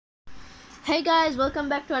Hey guys, welcome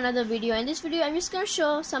back to another video. In this video I'm just gonna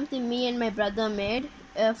show something me and my brother made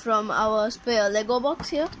from our spare Lego box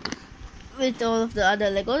here with all of the other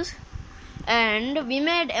Legos, and we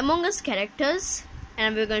made Among Us characters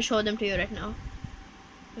and we're gonna show them to you right now.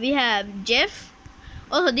 We have Jeff.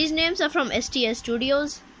 Also, these names are from STA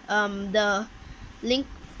Studios. The link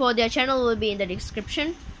for their channel will be in the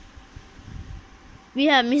description. We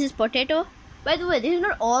have Mrs. Potato. By the way, this is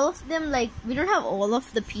not all of them, like, we don't have all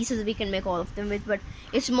of the pieces we can make all of them with, but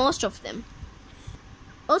it's most of them.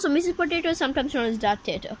 Also, Mrs. Potato is sometimes known as Darth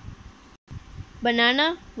Tater.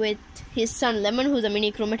 Banana with his son Lemon, who's a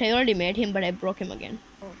mini crewmate. I already made him, but I broke him again.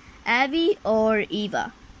 Abby or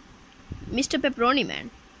Eva. Mr. Pepperoni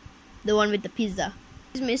Man, the one with the pizza.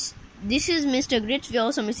 This is Mr. Grits. We're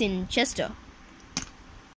also missing Chester.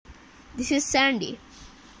 This is Sandy.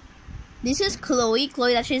 This is Chloe.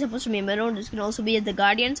 Chloe is actually supposed to be maroon. This can also be the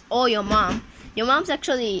Guardians or your mom. Your mom's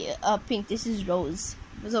actually pink. This is Rose.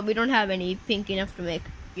 So we don't have any pink enough to make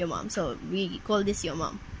your mom. So we call this your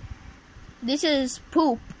mom. This is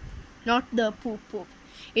Poop. Not the Poop.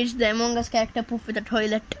 It's the Among Us character Poop with a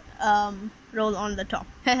toilet roll on the top.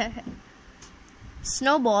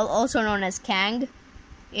 Snowball, also known as Kang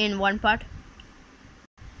in one part.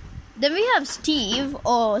 Then we have Steve,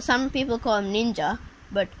 or some people call him Ninja.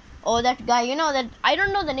 Or that guy, you know, that I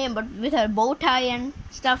don't know the name, but with a bow tie and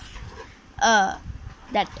stuff.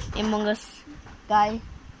 That Among Us guy.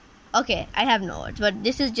 Okay, I have no words, but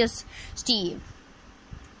this is just Steve.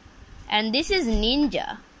 And this is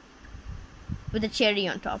Ninja with a cherry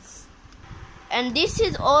on top. And this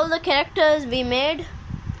is all the characters we made.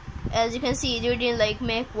 As you can see, we didn't like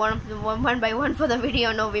make one by one for the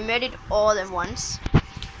video. No, we made it all at once.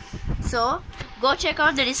 So go check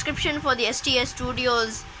out the description for the STA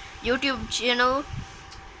Studios YouTube channel,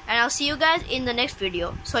 and I'll see you guys in the next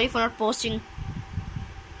video. Sorry for not posting